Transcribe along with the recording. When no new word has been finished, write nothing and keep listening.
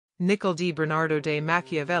Niccol di Bernardo de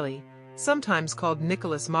Machiavelli, sometimes called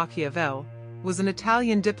Nicholas Machiavel, was an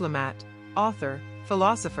Italian diplomat, author,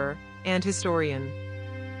 philosopher, and historian.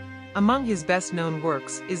 Among his best-known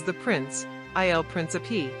works is the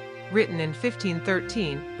Principe, written in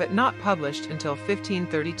 1513 but not published until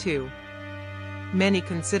 1532. Many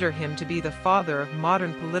consider him to be the father of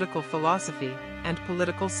modern political philosophy and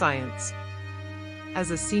political science.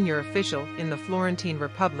 As a senior official in the Florentine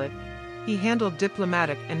Republic, he handled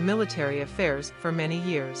diplomatic and military affairs for many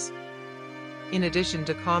years. In addition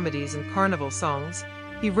to comedies and carnival songs,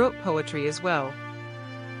 he wrote poetry as well.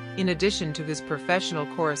 In addition to his professional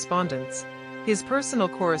correspondence, his personal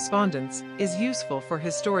correspondence is useful for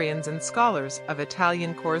historians and scholars of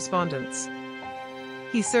Italian correspondence.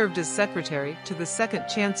 He served as secretary to the Second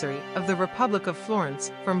Chancery of the Republic of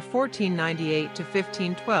Florence from 1498 to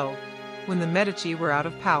 1512, when the Medici were out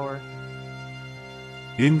of power.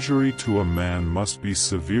 Injury to a man must be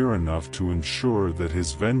severe enough to ensure that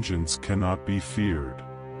his vengeance cannot be feared.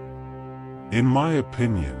 In my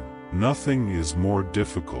opinion, nothing is more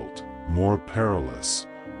difficult, more perilous,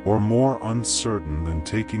 or more uncertain than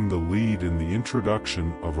taking the lead in the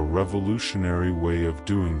introduction of a revolutionary way of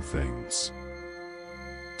doing things.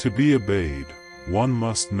 To be obeyed, one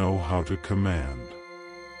must know how to command.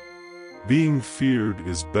 Being feared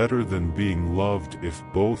is better than being loved if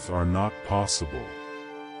both are not possible.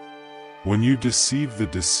 When you deceive the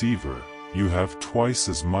deceiver, you have twice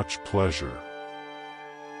as much pleasure.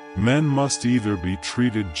 Men must either be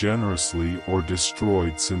treated generously or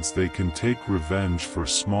destroyed, since they can take revenge for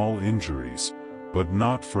small injuries, but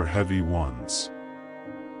not for heavy ones.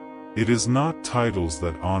 It is not titles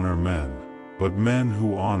that honor men, but men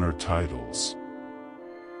who honor titles.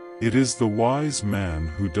 It is the wise man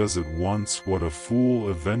who does at once what a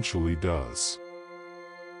fool eventually does.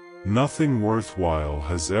 Nothing worthwhile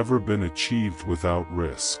has ever been achieved without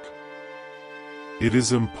risk. It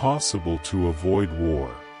is impossible to avoid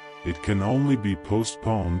war. It can only be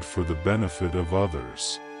postponed for the benefit of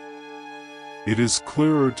others. It is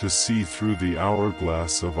clearer to see through the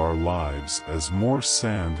hourglass of our lives as more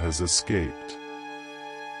sand has escaped.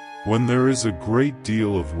 When there is a great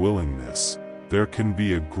deal of willingness, there can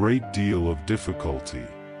be a great deal of difficulty.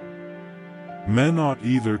 Men ought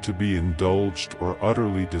either to be indulged or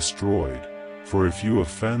utterly destroyed, for if you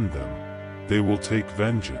offend them, they will take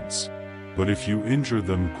vengeance, but if you injure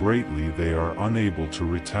them greatly, they are unable to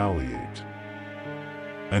retaliate.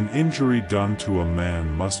 An injury done to a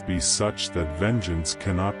man must be such that vengeance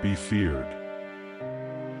cannot be feared.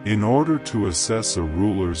 In order to assess a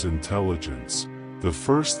ruler's intelligence, the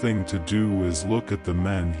first thing to do is look at the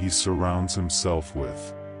men he surrounds himself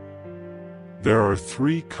with. There are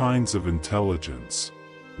three kinds of intelligence.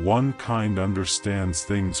 One kind understands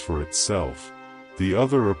things for itself, the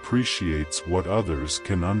other appreciates what others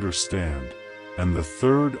can understand, and the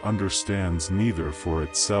third understands neither for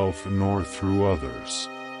itself nor through others.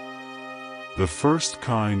 The first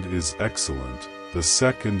kind is excellent, the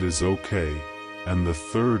second is okay, and the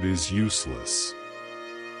third is useless.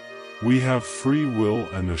 We have free will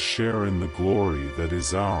and a share in the glory that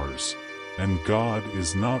is ours, and God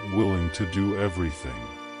is not willing to do everything.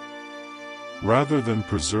 Rather than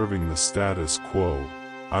preserving the status quo,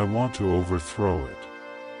 I want to overthrow it.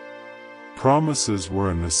 Promises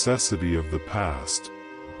were a necessity of the past,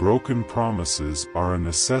 broken promises are a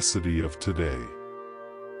necessity of today.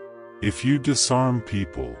 If you disarm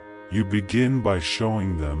people, you begin by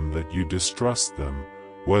showing them that you distrust them,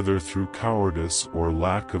 whether through cowardice or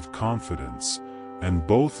lack of confidence, and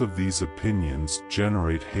both of these opinions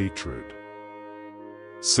generate hatred.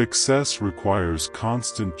 Success requires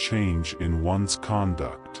constant change in one's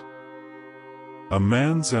conduct. A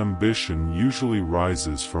man's ambition usually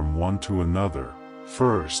rises from one to another.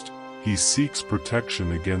 First, he seeks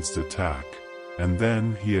protection against attack, and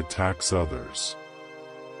then he attacks others.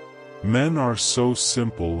 Men are so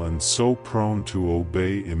simple and so prone to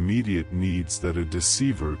obey immediate needs that a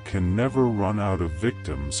deceiver can never run out of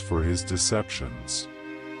victims for his deceptions.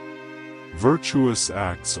 Virtuous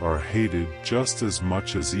acts are hated just as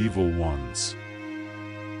much as evil ones.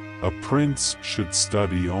 A prince should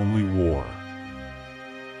study only war.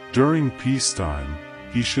 During peacetime,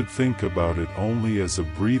 he should think about it only as a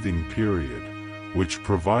breathing period, which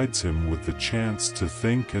provides him with the chance to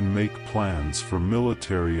think and make plans for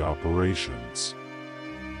military operations.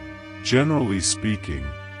 Generally speaking,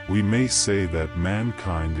 we may say that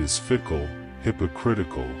mankind is fickle,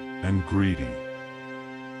 hypocritical, and greedy.